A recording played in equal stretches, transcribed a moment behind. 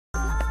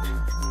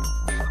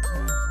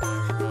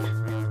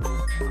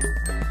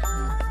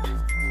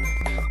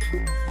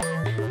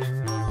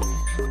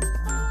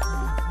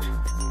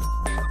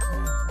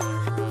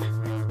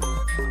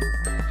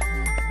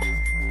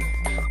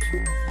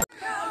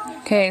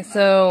Okay,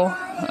 so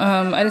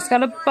I just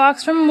got a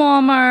box from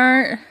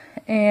Walmart,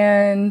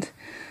 and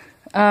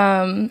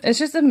it's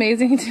just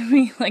amazing to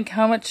me like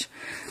how much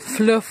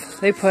fluff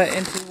they put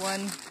into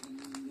one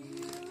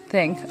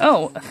thing.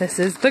 Oh, this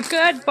is the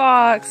good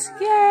box!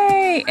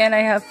 Yay! And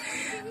I have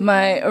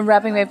my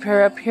wrapping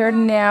paper up here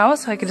now,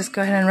 so I can just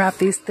go ahead and wrap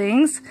these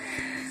things.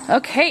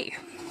 Okay,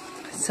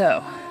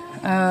 so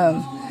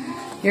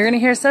you're gonna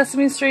hear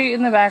Sesame Street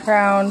in the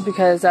background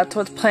because that's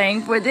what's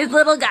playing for this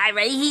little guy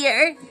right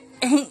here.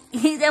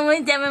 He's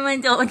almost 7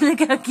 months old. Look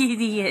how cute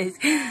he is.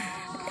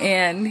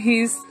 And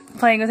he's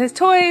playing with his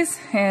toys,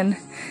 and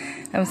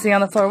I'm sitting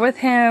on the floor with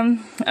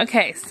him.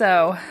 Okay,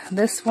 so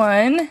this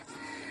one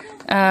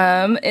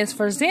is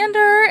for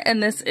Xander,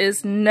 and this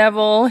is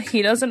Neville.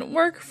 He doesn't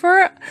work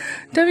for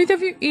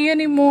WWE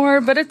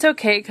anymore, but it's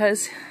okay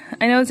because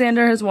I know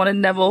Xander has wanted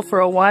Neville for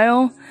a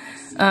while.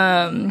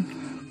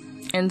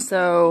 And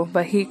so,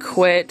 but he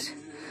quit.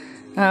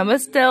 But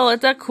still,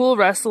 it's a cool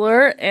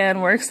wrestler,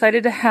 and we're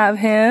excited to have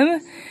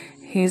him.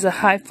 He's a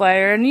high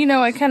flyer, and you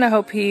know, I kind of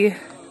hope he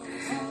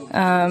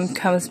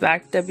comes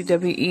back to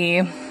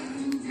WWE.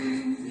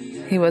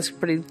 He was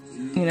pretty,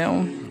 you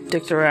know,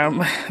 dicked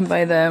around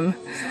by them,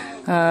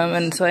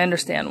 and so I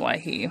understand why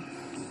he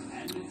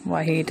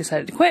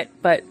decided to quit.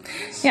 But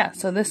yeah,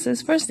 so this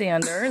is for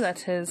Xander.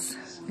 That's his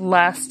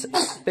last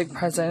big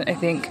present, I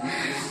think.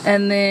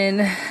 And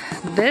then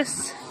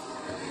this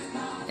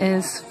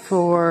is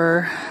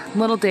for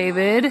little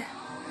David,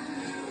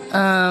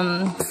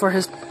 for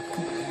his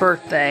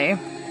birthday.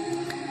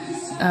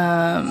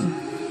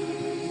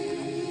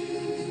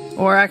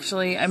 Or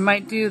actually, I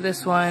might do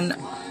this one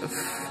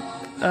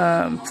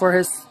for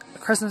his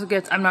Christmas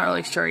gift. I'm not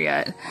really sure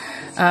yet.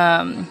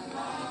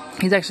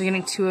 He's actually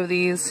getting 2 of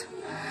these.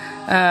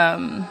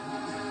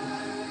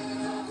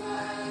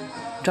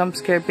 Jump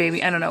Scare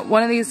Baby. I don't know.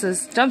 One of these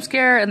is Jump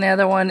Scare, and the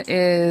other one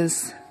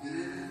is,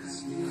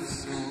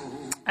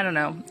 I don't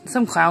know,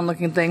 some clown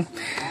looking thing.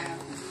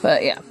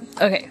 But yeah.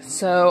 Okay,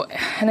 so,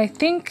 and I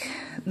think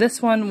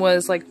this one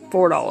was like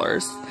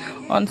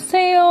 $4 on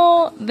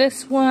sale.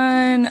 This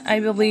one, I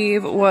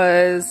believe,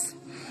 was,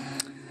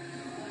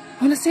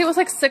 I want to say it was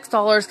like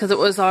 $6 because it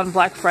was on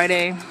Black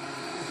Friday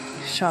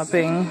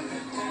shopping.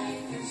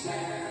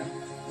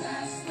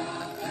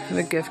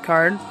 The gift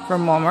card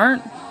from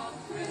Walmart.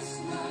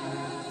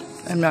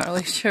 I'm not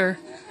really sure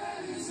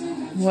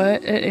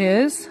what it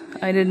is.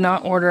 I did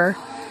not order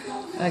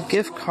a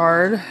gift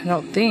card, I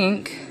don't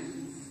think.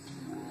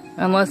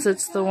 Unless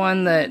it's the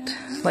one that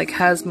like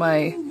has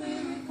my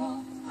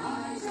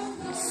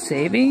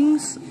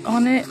savings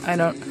on it. I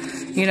don't,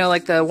 you know,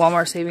 like the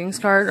Walmart savings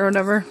card or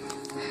whatever.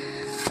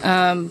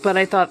 But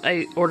I thought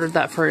I ordered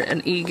that for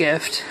an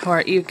e-gift or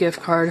an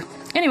e-gift card.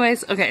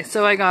 Anyways, okay,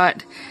 so I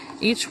got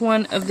each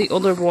one of the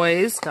older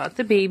boys, not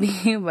the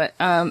baby, but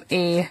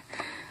a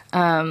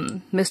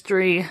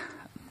mystery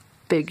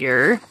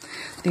figure.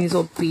 These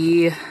will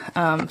be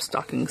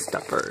stocking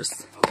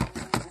stuffers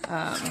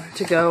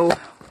to go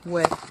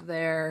with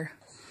their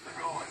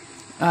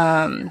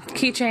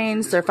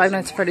keychains, their Five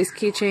Nights at Freddy's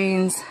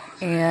keychains,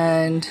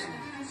 and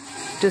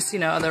just, you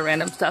know, other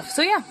random stuff.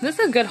 So yeah, this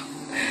is a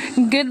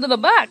good little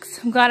box.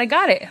 I'm glad I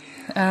got it.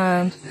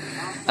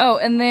 Oh,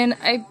 and then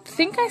I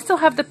think I still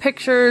have the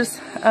pictures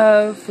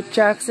of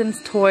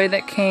Jackson's toy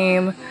that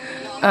came,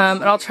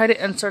 and I'll try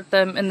to insert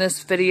them in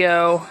this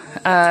video,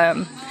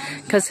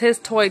 because his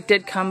toy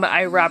did come, but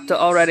I wrapped it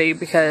already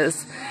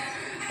because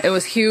it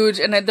was huge,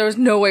 and there was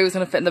no way it was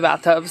going to fit in the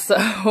bathtub, so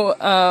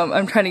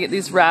I'm trying to get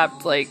these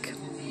wrapped, like,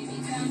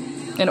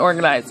 and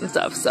organized and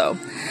stuff, so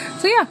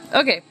yeah,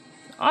 okay,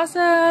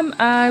 awesome.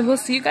 I will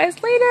see you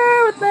guys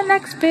later with the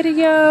next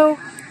video.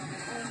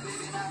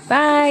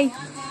 Bye.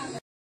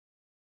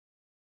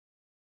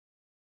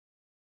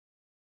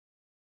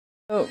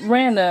 So,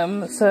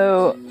 random,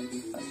 so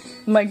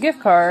my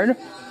gift card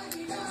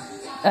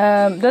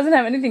doesn't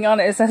have anything on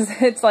it. It says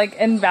it's like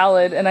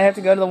invalid, and I have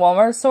to go to the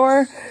Walmart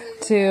store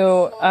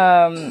to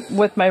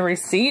with my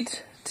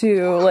receipt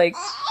to like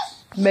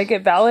make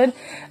it valid.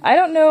 I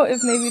don't know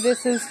if maybe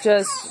this is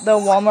just the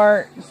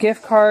Walmart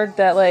gift card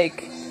that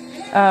like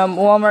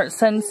Walmart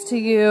sends to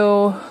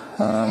you.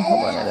 Hold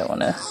on, I don't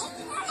want to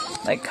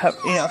like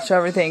you know, show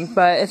everything,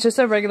 but it's just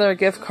a regular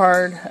gift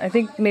card. I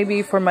think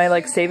maybe for my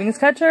like savings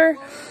catcher,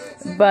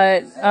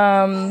 but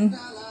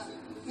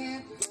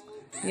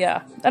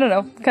yeah, I don't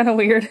know, kind of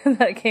weird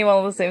that it came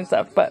all the same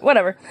stuff, but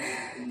whatever.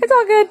 It's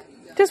all good,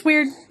 just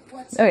weird.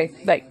 Okay,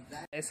 bye.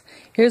 Guys,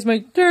 here's my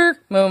dirt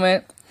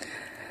moment.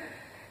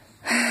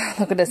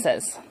 Look what it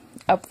says.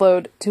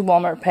 Upload to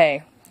Walmart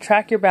Pay.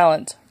 Track your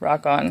balance.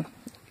 Rock on.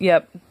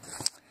 Yep.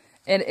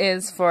 It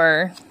is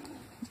for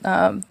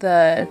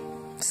the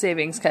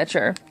savings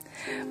catcher.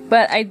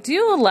 But I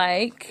do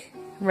like,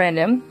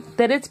 random,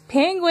 that it's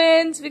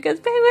penguins, because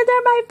penguins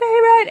are my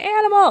favorite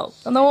animal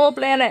on the whole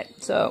planet.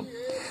 So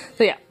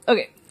yeah.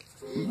 Okay.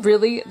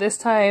 Really, this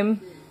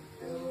time,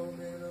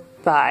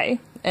 bye.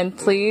 And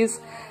please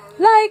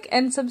like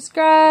and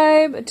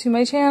subscribe to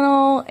my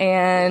channel,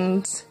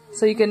 and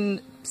so you can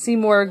see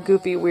more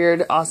goofy,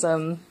 weird,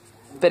 awesome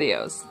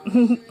videos.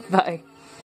 Bye.